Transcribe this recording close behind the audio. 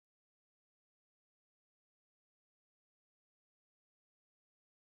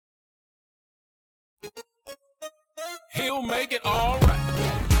He'll make it all right.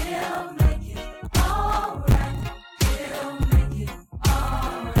 He'll make it all right. He'll make it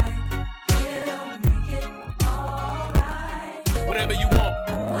all right. He'll make it all right. Whatever you want,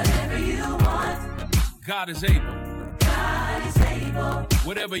 Whatever you want, God is able. God is able.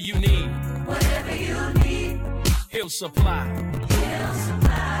 Whatever you need, Whatever you need, He'll supply. He'll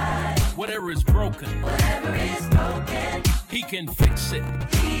supply. Whatever is broken, Whatever is broken, He can fix it.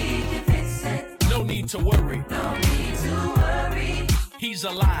 He can fix it. No need to worry. No need to worry. He's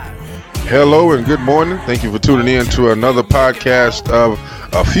alive. Hello and good morning. Thank you for tuning in to another podcast of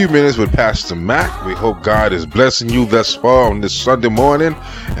A Few Minutes with Pastor Mac. We hope God is blessing you thus far on this Sunday morning,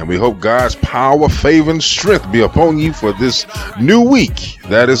 and we hope God's power, favor, and strength be upon you for this new week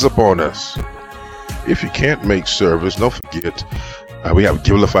that is upon us. If you can't make service, don't forget we have a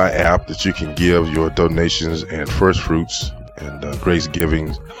Givelify app that you can give your donations and first fruits and grace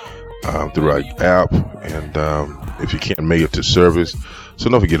givings through our app. And if you can't make it to service, so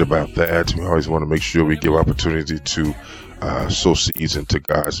don't forget about that. We always want to make sure we give opportunity to sow seeds into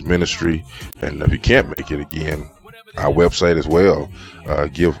God's ministry. And if you can't make it, again, our website as well,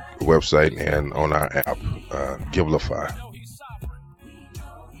 give website and on our app, Givelify.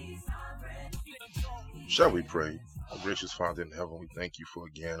 Shall we pray? Our gracious Father in heaven, we thank you for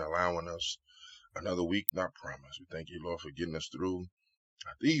again allowing us another week not promised. We thank you, Lord, for getting us through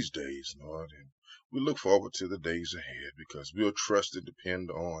these days, Lord, and we look forward to the days ahead because we'll trust and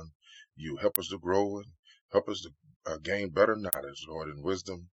depend on you. Help us to grow and help us to gain better knowledge, Lord, and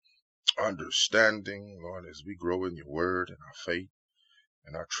wisdom, understanding, Lord, as we grow in your word and our faith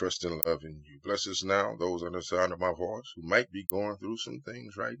and our trust and love in you. Bless us now, those under the sound of my voice who might be going through some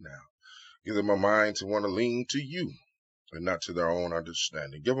things right now. Give them a mind to want to lean to you and not to their own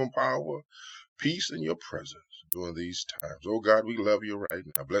understanding. Give them power, peace, and your presence during these times. Oh God, we love you right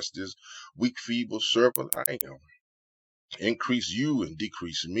now. Bless this weak, feeble servant I am. Increase you and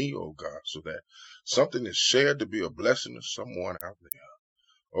decrease me, oh God, so that something is shared to be a blessing to someone out there.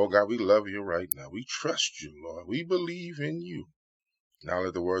 Oh God, we love you right now. We trust you, Lord. We believe in you. Now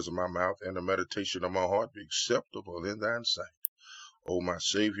let the words of my mouth and the meditation of my heart be acceptable in thine sight. Oh, my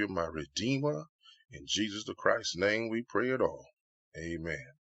Savior, my Redeemer, in Jesus the Christ's name we pray it all. Amen.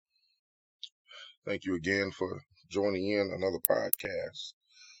 Thank you again for joining in another podcast,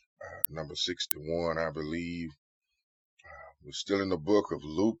 number 61, I believe. We're still in the book of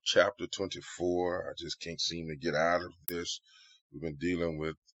Luke, chapter 24. I just can't seem to get out of this. We've been dealing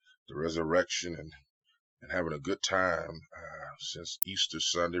with the resurrection and having a good time since Easter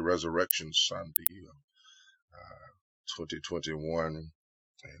Sunday, Resurrection Sunday, 2021.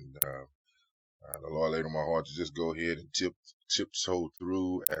 And the Lord laid on my heart to just go ahead and tiptoe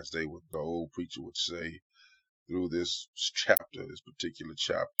through, as the old preacher would say, through this chapter, this particular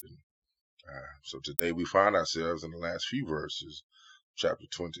chapter. So today we find ourselves in the last few verses, chapter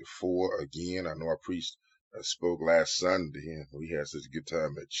 24. Again, I know I spoke last Sunday, and we had such a good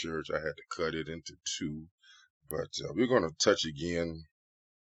time at church. I had to cut it into two, but we're going to touch again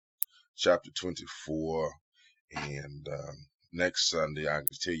chapter 24, and next Sunday, I can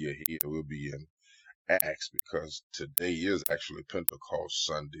tell you here, we'll be in Acts, because today is actually Pentecost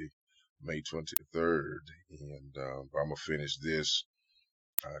Sunday, May 23rd, and I'm going to finish this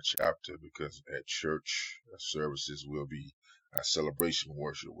chapter because at church services will be, celebration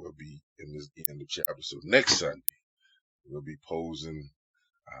worship will be in the chapter. So next Sunday, we'll be posing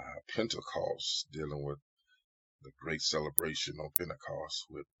Pentecost, dealing with the great celebration on Pentecost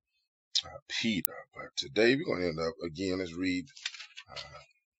with Peter. But today we're going to end up, again, let's read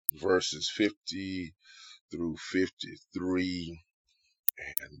verses 50 through 53,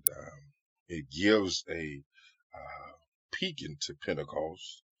 and it gives a peek into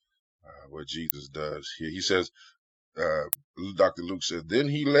Pentecost, what Jesus does here. He says, Dr. Luke says, then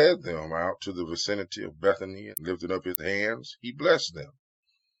he led them out to the vicinity of Bethany, and lifted up his hands, he blessed them.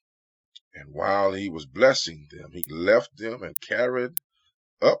 And while he was blessing them, he left them and carried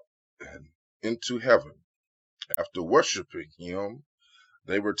up and into heaven. After worshiping him,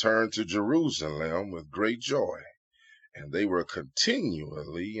 they returned to Jerusalem with great joy, and they were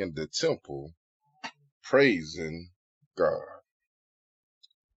continually in the temple praising God.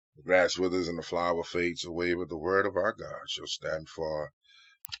 The grass withers and the flower fades away, but the word of our God shall stand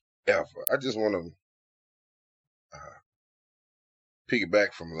forever. I just want to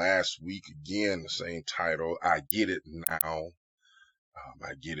piggyback from last week again, the same title, I Get It Now.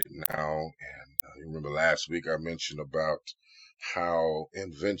 I Get It Now. And you remember last week I mentioned about how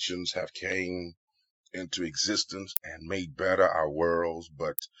inventions have came into existence and made better our worlds,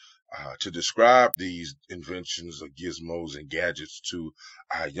 but to describe these inventions or gizmos and gadgets to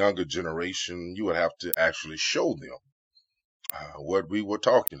our younger generation, you would have to actually show them. what we were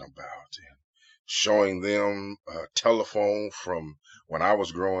talking about and showing them a telephone from when I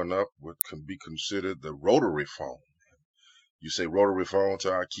was growing up, what can be considered the rotary phone. You say rotary phone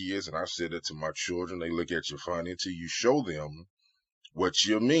to our kids, and I said it to my children. They look at you funny until you show them what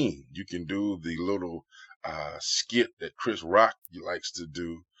you mean. You can do the little skit that Chris Rock likes to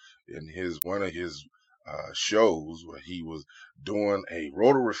do in one of his shows, where he was doing a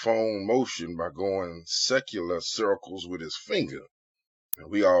rotary phone motion by going secular circles with his finger.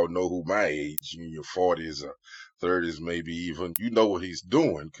 And we all know who my age, in your 40s or 30s, maybe even, you know what he's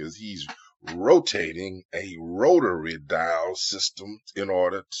doing, because he's rotating a rotary dial system in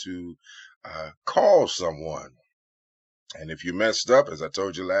order to call someone. And if you messed up, as I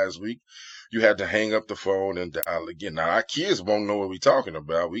told you last week, you had to hang up the phone and dial again. Now, our kids won't know what we're talking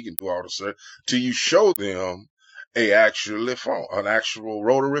about. We can do all the stuff till you show them an actual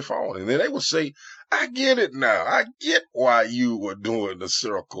rotary phone. And then they will say, I get it now. I get why you were doing the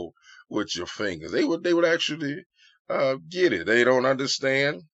circle with your fingers. They would actually get it. They don't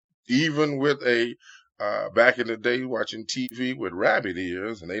understand. Even with back in the day, watching TV with rabbit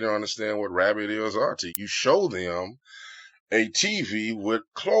ears, and they don't understand what rabbit ears are till you show them a TV with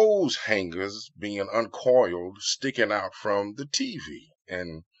clothes hangers being uncoiled, sticking out from the TV,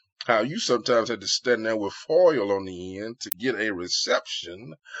 and how you sometimes had to stand there with foil on the end to get a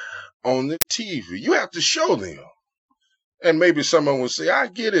reception on the TV. You have to show them. And maybe someone will say, I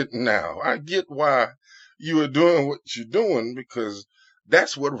get it now. I get why you are doing what you're doing, because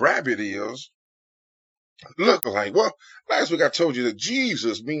that's what rabbit ears look like. Well, last week I told you that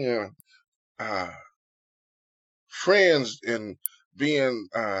Jesus, being friends and being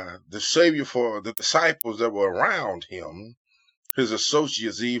the savior for the disciples that were around him, his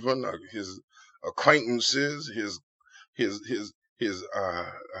associates, even his acquaintances, his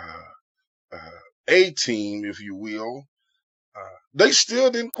A team, if you will, they still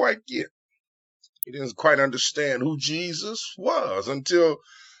didn't quite get. He didn't quite understand who Jesus was until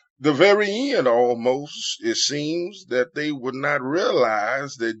the very end. Almost, it seems that they would not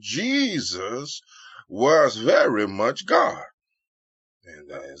realize that Jesus was very much God.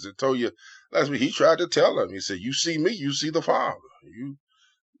 And as I told you last week, he tried to tell them. He said, you see me, you see the Father.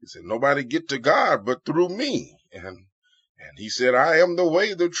 He said, nobody get to God but through me. And he said, I am the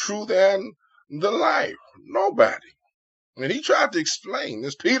way, the truth, and the life. Nobody. And he tried to explain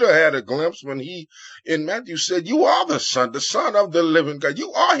this. Peter had a glimpse when he, in Matthew, said, you are the Son of the living God.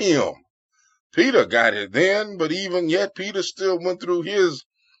 You are him. Peter got it then, but even yet, Peter still went through his.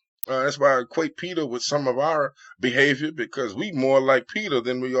 That's why I equate Peter with some of our behavior, because we more like Peter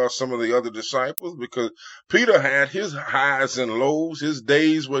than we are some of the other disciples, because Peter had his highs and lows, his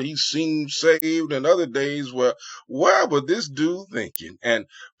days where he seemed saved and other days where was this dude thinking? And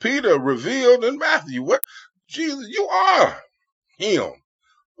Peter revealed in Matthew, what Jesus, you are him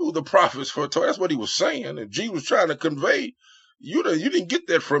who the prophets foretold. That's what he was saying. And Jesus was trying to convey, you didn't get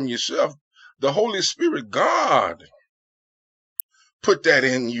that from yourself. The Holy Spirit, God, put that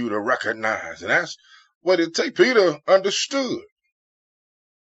in you to recognize. And that's what it takes. Peter understood.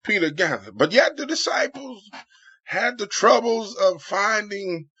 Peter got it. But yet the disciples had the troubles of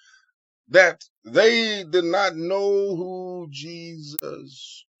finding that they did not know who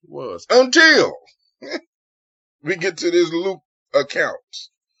Jesus was until we get to this Luke account.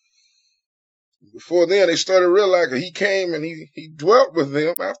 Before then, they started realizing he came and he dwelt with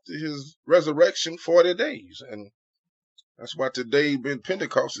them after his resurrection 40 days. And that's why today, being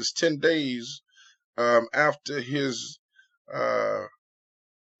Pentecost, is 10 days after his,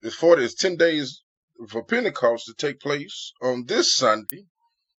 it's 10 days for Pentecost to take place on this Sunday,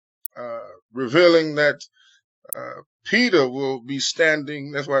 revealing that Peter will be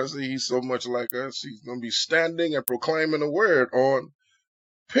standing. That's why I say he's so much like us. He's going to be standing and proclaiming the word on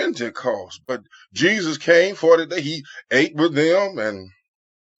Pentecost. But Jesus came 40 days. He ate with them and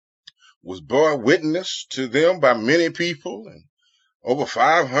was borne witness to them by many people, and over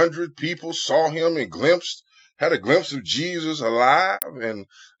 500 people saw him and had a glimpse of Jesus alive. And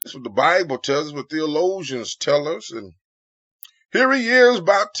that's what the Bible tells us, what theologians tell us. And here he is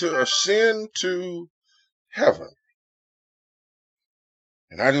about to ascend to heaven.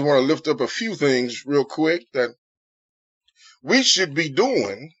 And I just want to lift up a few things real quick that we should be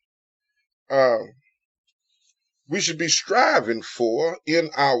doing, we should be striving for in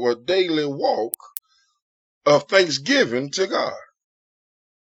our daily walk of thanksgiving to God,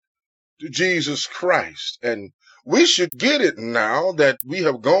 to Jesus Christ. And we should get it now that we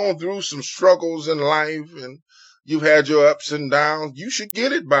have gone through some struggles in life and you've had your ups and downs. You should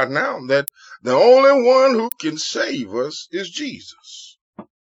get it by now that the only one who can save us is Jesus.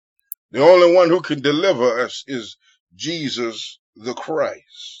 The only one who can deliver us is Jesus the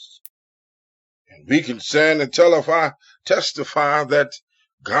Christ. And we can stand and testify that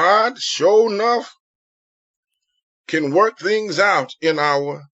God, sure enough, can work things out in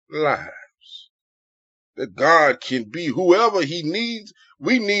our lives. That God can be whoever he needs,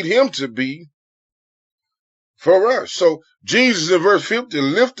 we need him to be for us. So Jesus in verse 50,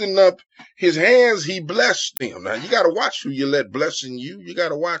 lifting up his hands, he blessed them. Now you got to watch who you let blessing you. You got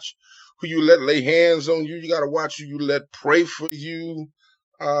to watch who you let lay hands on you. You got to watch who you let pray for you.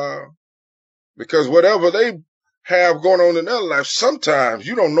 Because whatever they have going on in their life, sometimes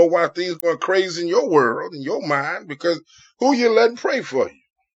you don't know why things are going crazy in your world, in your mind, because who you letting pray for you?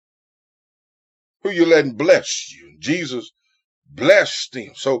 Who you letting bless you? Jesus blessed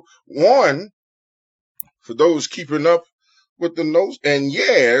them. So one, for those keeping up with the notes, and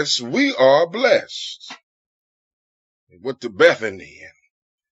yes, we are blessed. With the Bethany, and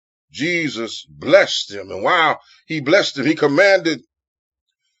Jesus blessed them. And while he blessed them, he commanded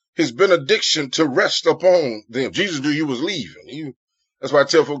his benediction to rest upon them. Jesus knew he was leaving. That's why I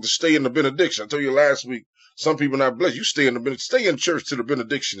tell folks to stay in the benediction. I told you last week, some people not blessed. You stay in the benediction. Stay in church till the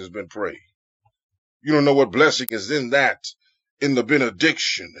benediction has been prayed. You don't know what blessing is in that, in the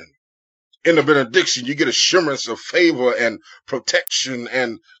benediction. And in the benediction, you get assurance of favor and protection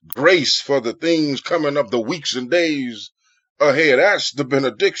and grace for the things coming up, the weeks and days ahead. That's the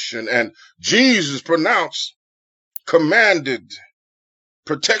benediction. And Jesus commanded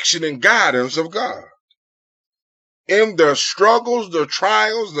protection and guidance of God in their struggles, the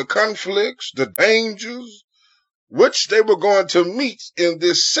trials, the conflicts, the dangers, which they were going to meet in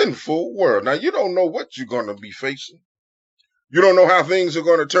this sinful world. Now, you don't know what you're going to be facing. You don't know how things are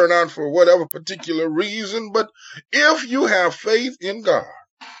going to turn out for whatever particular reason, but if you have faith in God,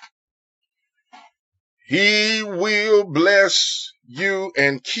 he will bless you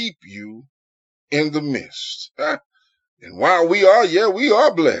and keep you in the midst. And while we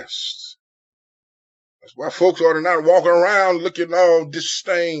are blessed. That's why folks ought to not walk around looking all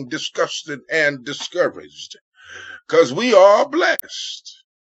disdained, disgusted, and discouraged. Because we are blessed.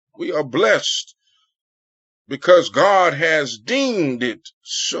 We are blessed because God has deemed it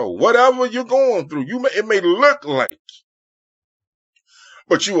so. Whatever you're going through, it may look like,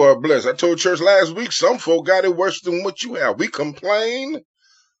 but you are blessed. I told church last week, some folk got it worse than what you have. We complain,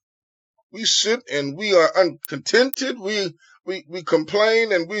 we sit and we are uncontented, we complain,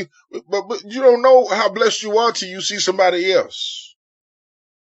 but you don't know how blessed you are till you see somebody else.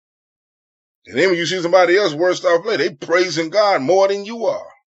 And then when you see somebody else worse off, they praising God more than you are.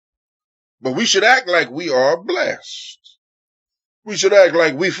 But we should act like we are blessed. We should act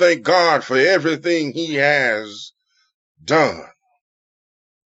like we thank God for everything he has done.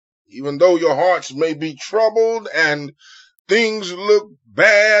 Even though your hearts may be troubled and things look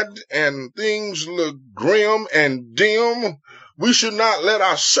bad and things look grim and dim, we should not let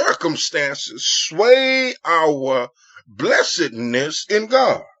our circumstances sway our blessedness in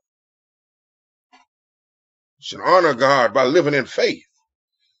God. We should honor God by living in faith,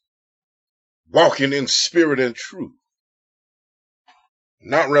 walking in spirit and truth,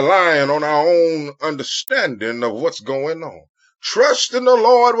 not relying on our own understanding of what's going on. Trust in the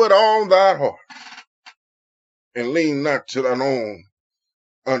Lord with all thy heart and lean not to thine own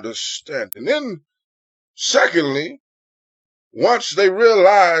understanding. Then, secondly, once they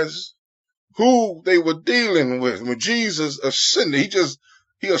realized who they were dealing with, when Jesus ascended,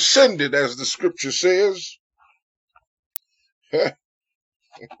 he ascended, as the scripture says.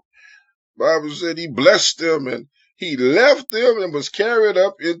 Bible said he blessed them and he left them and was carried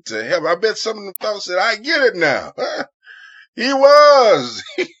up into heaven. I bet some of them thought, said, I get it now. He was.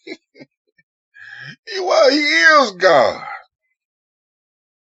 He is God.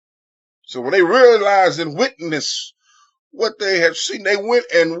 So when they realized and witnessed what they had seen, they went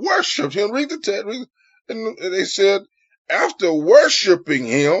and worshiped him. Read the text. And they said, after worshiping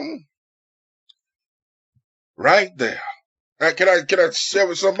him, right there. Now, can I share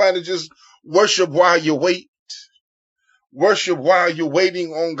with somebody, just worship while you wait? Worship while you're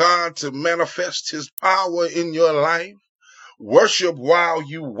waiting on God to manifest his power in your life. Worship while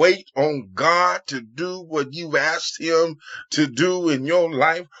you wait on God to do what you've asked him to do in your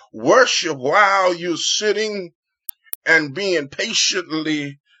life. Worship while you're sitting and being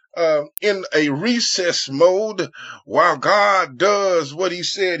patiently in a recess mode while God does what he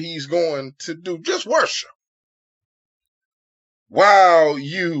said he's going to do. Just worship while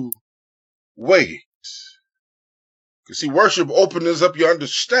you wait. Because see, worship opens up your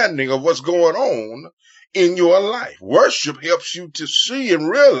understanding of what's going on in your life. Worship helps you to see and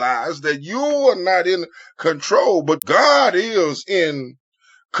realize that you are not in control, but God is in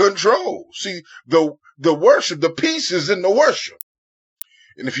control. See, the worship, the peace is in the worship.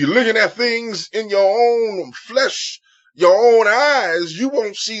 And if you're looking at things in your own flesh, your own eyes, you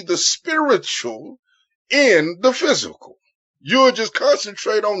won't see the spiritual in the physical. You'll just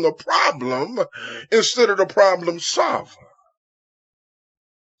concentrate on the problem instead of the problem solver.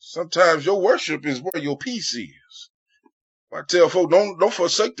 Sometimes your worship is where your peace is. I tell folks, don't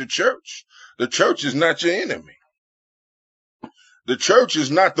forsake the church. The church is not your enemy. The church is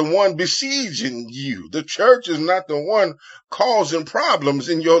not the one besieging you. The church is not the one causing problems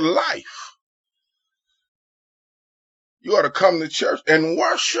in your life. You ought to come to church and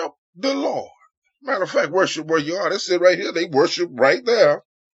worship the Lord. Matter of fact, worship where you are. They said right here, they worship right there.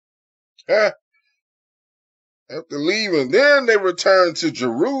 After leaving, then they returned to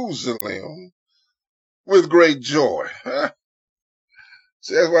Jerusalem with great joy.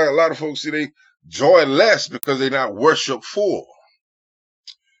 See, that's why a lot of folks see they joy less because they're not worshipful.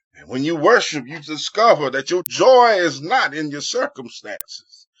 And when you worship, you discover that your joy is not in your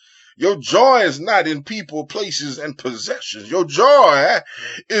circumstances. Your joy is not in people, places, and possessions. Your joy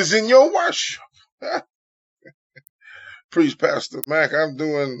is in your worship. Preach, Pastor Mac, I'm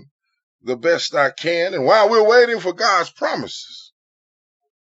doing the best I can. And while we're waiting for God's promises,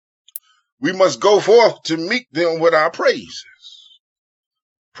 we must go forth to meet them with our praises.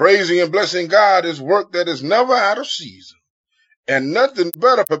 Praising and blessing God is work that is never out of season. And nothing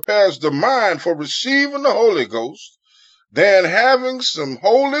better prepares the mind for receiving the Holy Ghost than having some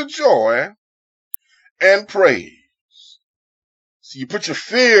holy joy and praise. So you put your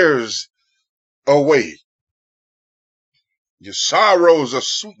fears away. Your sorrows are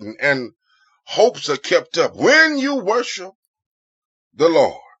sweetened and hopes are kept up when you worship the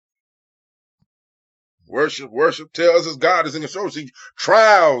Lord. Worship tells us God is in control. See,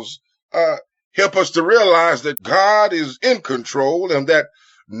 trials help us to realize that God is in control and that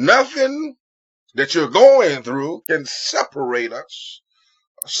nothing that you're going through can separate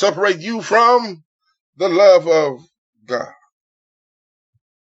you from the love of God.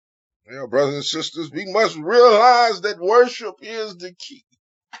 Yeah, brothers and sisters, we must realize that worship is the key.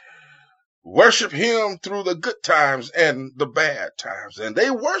 Worship him through the good times and the bad times. And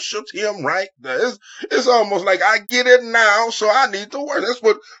they worshiped him right there. It's almost like I get it now, so I need to worship. That's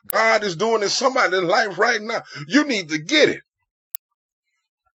what God is doing in somebody's life right now. You need to get it.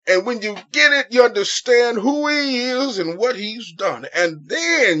 And when you get it, you understand who he is and what he's done. And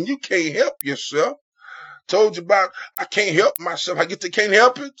then you can't help yourself. Told you about, I can't help myself. I can't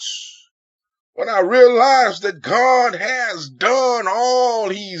help it. When I realize that God has done all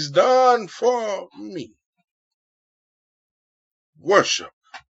he's done for me. Worship.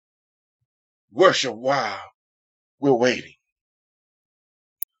 Worship while we're waiting.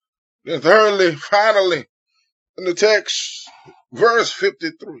 Then thirdly, finally, in the text, verse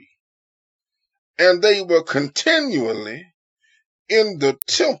 53. And they were continually in the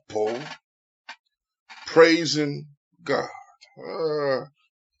temple praising God.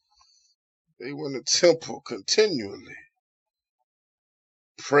 They were in the temple continually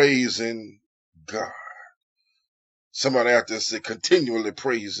praising God. Somebody out there said continually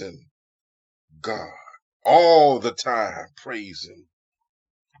praising God. All the time praising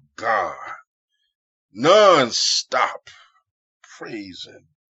God. Non-stop praising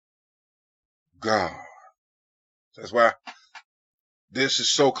God. That's why this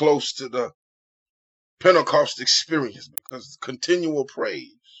is so close to the Pentecost experience, because continual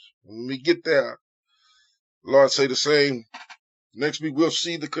praise. When we get there, Lord say the same. Next week we'll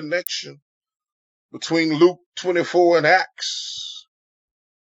see the connection between Luke 24 and Acts.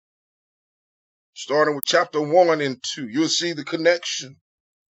 Starting with chapter 1 and 2, you'll see the connection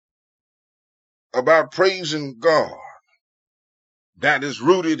about praising God that is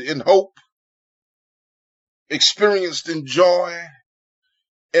rooted in hope, experienced in joy,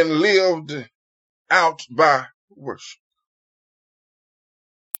 and lived out by worship.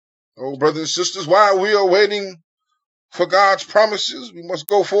 Oh, brothers and sisters, while we are waiting for God's promises, we must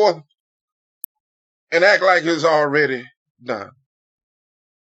go forth and act like it's already done.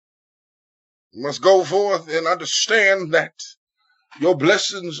 You must go forth and understand that your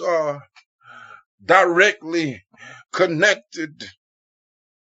blessings are directly connected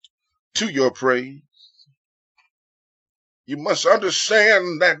to your praise. You must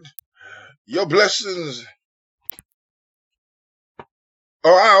understand that your blessings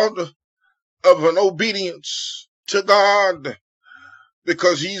are out of an obedience to God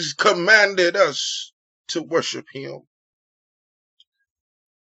because he's commanded us to worship him.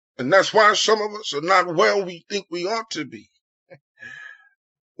 And that's why some of us are not where we think we ought to be,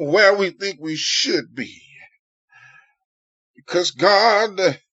 where we think we should be. 'cause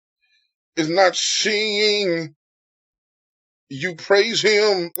God is not seeing you praise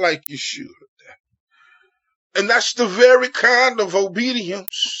him like you should. And that's the very kind of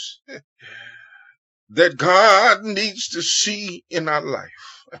obedience that God needs to see in our life.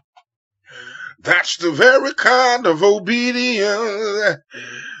 That's the very kind of obedience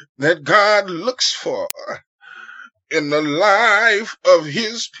that God looks for in the life of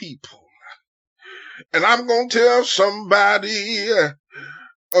his people. And I'm going to tell somebody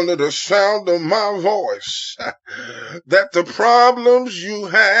under the sound of my voice that the problems you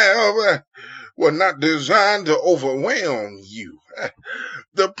have were not designed to overwhelm you.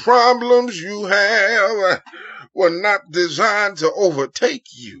 The problems you have were not designed to overtake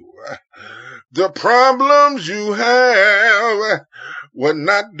you. The problems you have were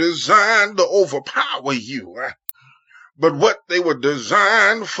not designed to overpower you. But what they were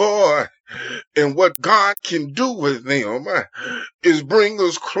designed for and what God can do with them is bring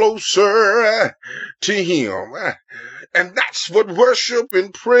us closer to him. And that's what worship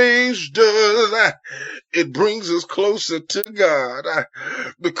and praise does. It brings us closer to God.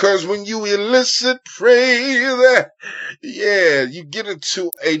 Because when you elicit praise, you get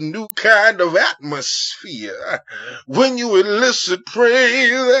into a new kind of atmosphere. When you elicit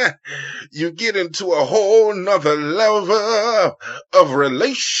praise, you get into a whole nother level of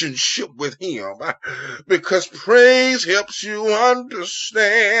relationship with him. Because praise helps you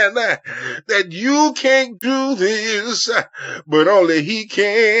understand that you can't do this, but only he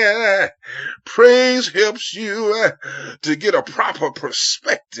can. Praise helps you to get a proper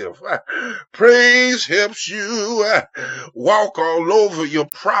perspective. Praise helps you walk all over your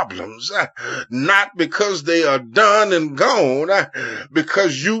problems, not because they are done and gone,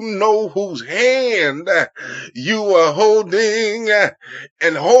 because you know whose hand you are holding,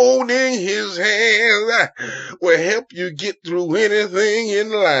 and holding his hand will help you get through anything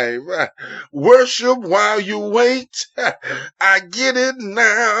in life. Worship while you wait. I get it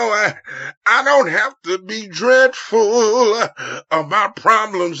now. I don't have to be dreadful about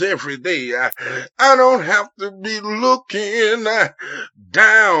problems every day. I don't have to be looking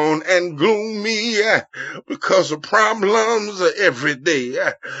down and gloomy because of problems every day.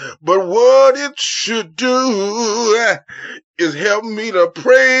 But what it should do is help me to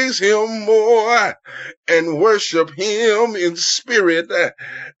praise him more and worship him in spirit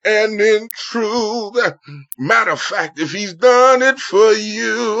and in truth. Matter of fact, if he's done it for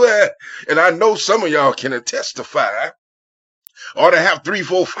you, and I know some of y'all can testify, or to have 3,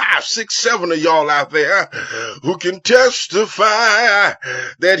 4, 5, 6, 7 of y'all out there who can testify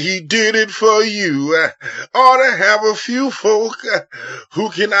that he did it for you, or to have a few folk who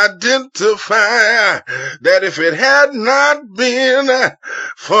can identify that if it had not been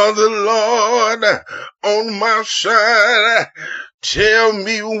for the Lord on my side, tell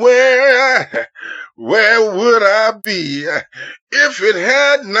me where would I be? If it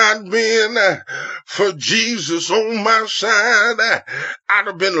had not been for Jesus on my side, I'd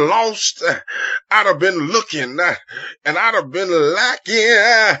have been lost. I'd have been looking, and I'd have been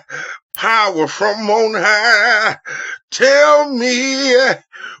lacking power from on high. Tell me,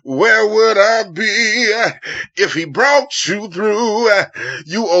 where would I be? If he brought you through,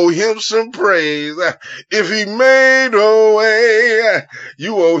 you owe him some praise. If he made a way,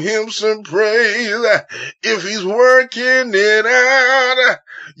 you owe him some praise. If he's working it out,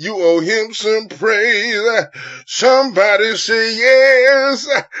 you owe him some praise. Somebody say yes,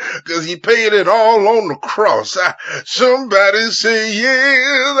 'cause he paid it all on the cross. Somebody say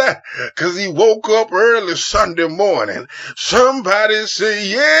yes, 'cause he woke up early Sunday morning. Somebody say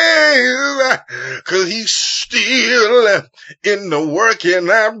yes, 'cause he's still in the working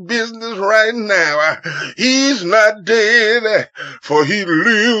out business right now. He's not dead, for he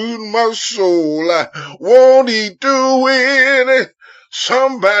lives my soul. Won't he do it?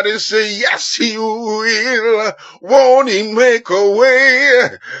 Somebody say yes, he will. Won't he make a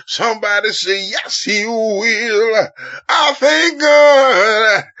way? Somebody say yes, he will. I thank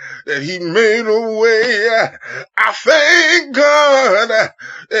God that he made a way. I thank God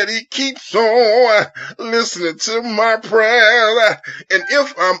that he keeps on listening to my prayers. And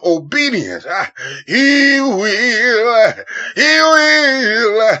if I'm obedient, he will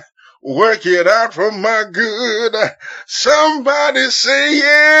work it out for my good. Somebody say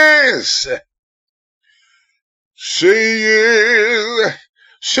yes. Say yes.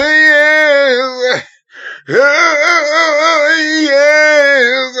 Say yes. Oh,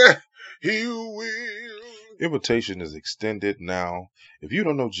 yes. He will. Invitation is extended now. If you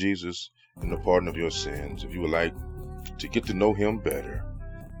don't know Jesus and the pardon of your sins, if you would like to get to know him better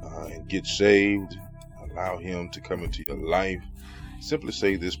and get saved, allow him to come into your life, simply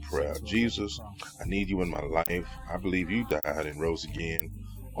say this prayer. Jesus, I need you in my life. I believe you died and rose again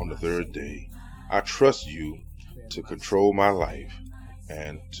on the third day. I trust you to control my life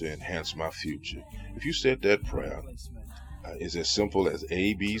and to enhance my future. If you said that prayer, it's as simple as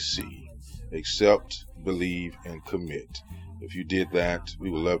ABC: accept, believe, and commit. If you did that, we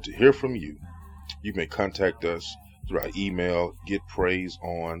would love to hear from you. You may contact us through our email,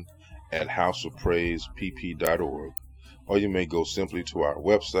 getpraiseon@houseofpraisepp.org, or you may go simply to our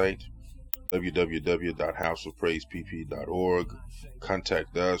website, www.houseofpraisepp.org.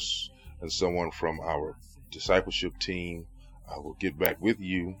 Contact us, and someone from our discipleship team will get back with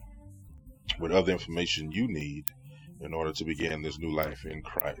you with other information you need in order to begin this new life in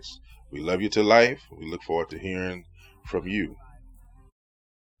Christ. We love you to life. We look forward to hearing from you.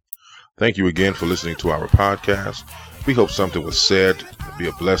 Thank you again for listening to our podcast. We hope something was said to be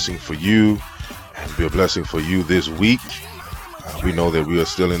a blessing for you and be a blessing for you this week. We know that we are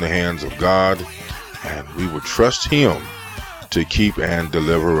still in the hands of God, and we will trust him to keep and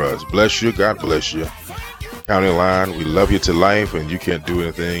deliver us. Bless you. God bless you. County Line, we love you to life, and you can't do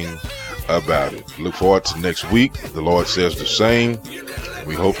anything about it. Look forward to next week. The Lord says the same.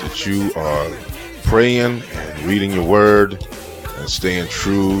 We hope that you are praying and reading your word and staying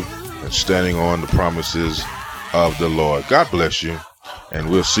true and standing on the promises of the Lord. God bless you, and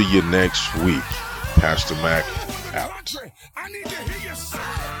we'll see you next week. Pastor Mac out. I need to hear you.